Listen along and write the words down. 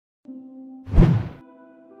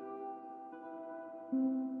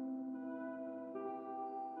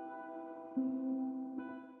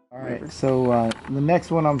Alright, so the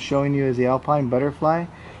next one I'm showing you is the Alpine Butterfly.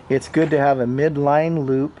 It's good to have a midline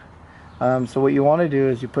loop. So what you want to do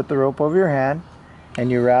is you put the rope over your hand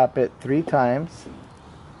and you wrap it 3 times.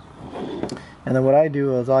 And then what I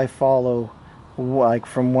do is I follow, like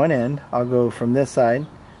from one end, I'll go from this side,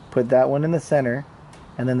 put that one in the center,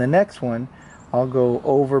 and then the next one I'll go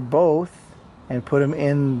over both and put them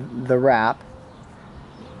in the wrap,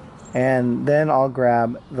 and then I'll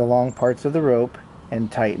grab the long parts of the rope and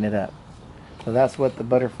tighten it up. So that's what the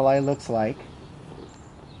butterfly looks like,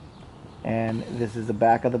 and this is the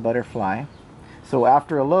back of the butterfly. So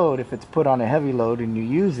after a load, if it's put on a heavy load and you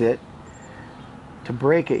use it to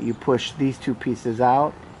break it, you push these 2 pieces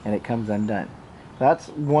out and it comes undone. That's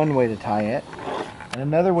one way to tie it. And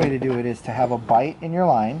another way to do it is to have a bite in your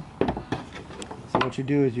line. So what you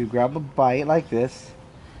do is you grab a bite like this,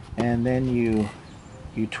 and then you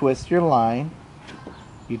twist your line,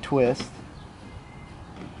 you twist,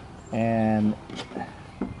 and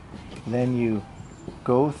then you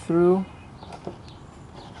go through,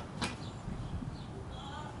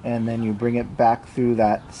 and then you bring it back through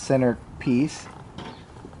that center piece,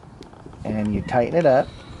 and you tighten it up,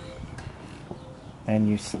 and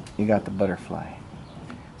you got the butterfly.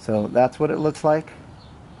 So that's what it looks like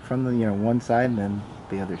from the one side and then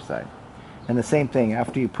the other side. And the same thing,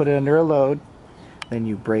 after you put it under a load, then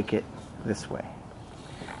you break it this way.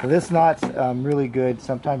 So this knot's really good.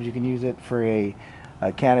 Sometimes you can use it for a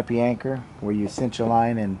canopy anchor where you cinch a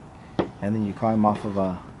line and then you climb off of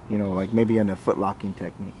a, like maybe in a foot locking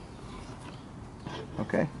technique.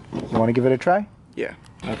 Okay, you want to give it a try? Yeah.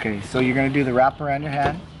 Okay, so you're going to do the wrap around your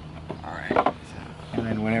hand. Alright. And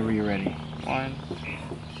then whenever you're ready. 1, 2.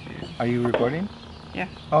 Are you recording? Yeah.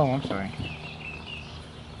 Oh, I'm sorry.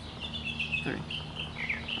 3.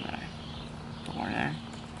 4 there.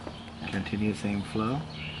 Continue the same flow.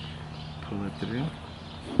 Pull it through.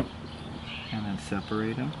 And then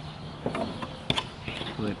separate them.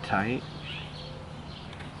 Pull it tight.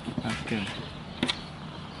 That's good.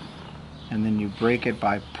 And then you break it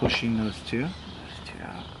by pushing those 2. Those 2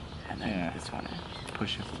 out. And then this one in.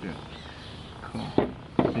 Push it through. Cool. So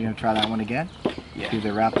you're going to try that one again? Yeah. Do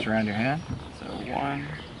the wraps around your hand. So 1,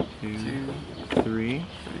 2, 3. 1.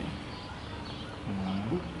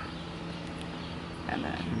 And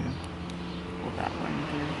then pull that one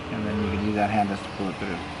through. And then you can use that hand just to pull it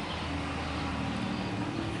through.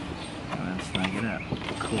 And then snug it up.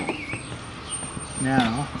 Cool.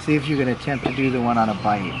 Now, see if you can attempt to do the one on a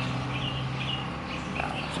bite. No,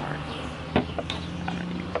 sorry. I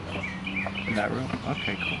don't need That rope?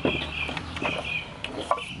 Okay, cool.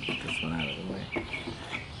 Get this one out of the way.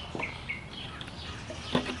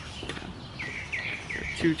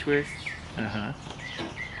 2 twists. Uh-huh.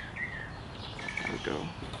 There we go.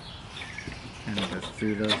 And it goes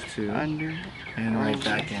through those 2. Under. And right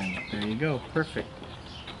back in. There you go. Perfect.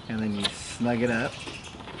 And then you snug it up.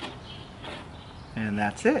 And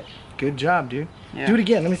that's it. Good job, dude. Yeah. Do it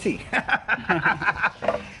again. Let me see.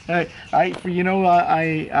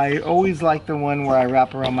 I always like the one where I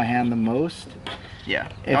wrap around my hand the most. Yeah.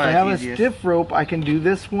 If I have a stiff rope, I can do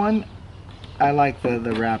this one. I like the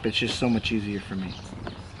wrap. It's just so much easier for me.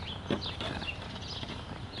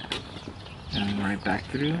 And right back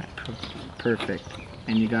through. Perfect.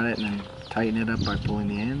 And you got it, and then tighten it up by pulling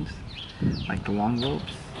the ends, like the long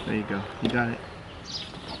ropes. There you go. You got it.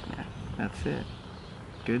 Yeah, that's it.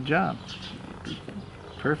 Good job.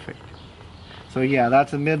 Perfect. So yeah,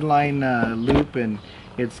 that's a midline loop, and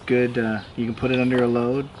it's good. You can put it under a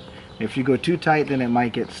load. If you go too tight, then it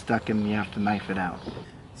might get stuck and you have to knife it out.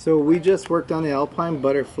 So we just worked on the Alpine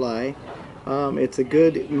Butterfly. It's a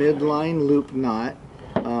good midline loop knot.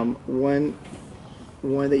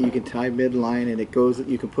 One that you can tie midline, and it goes.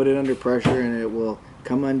 You can put it under pressure and it will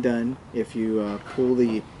come undone if you pull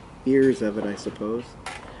the ears of it, I suppose.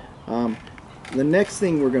 The next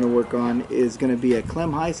thing we're going to work on is going to be a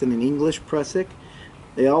Klemheis and an English prusik.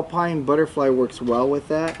 The Alpine Butterfly works well with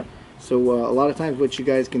that. So a lot of times what you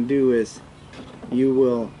guys can do is you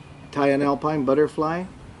will tie an Alpine Butterfly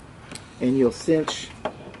and you'll cinch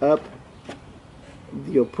up.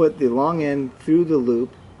 You'll put the long end through the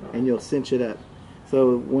loop and you'll cinch it up.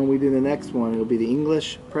 So when we do the next one, it'll be the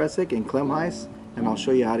English prusik and Klemheis, and I'll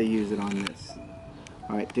show you how to use it on this.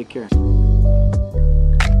 Alright, take care.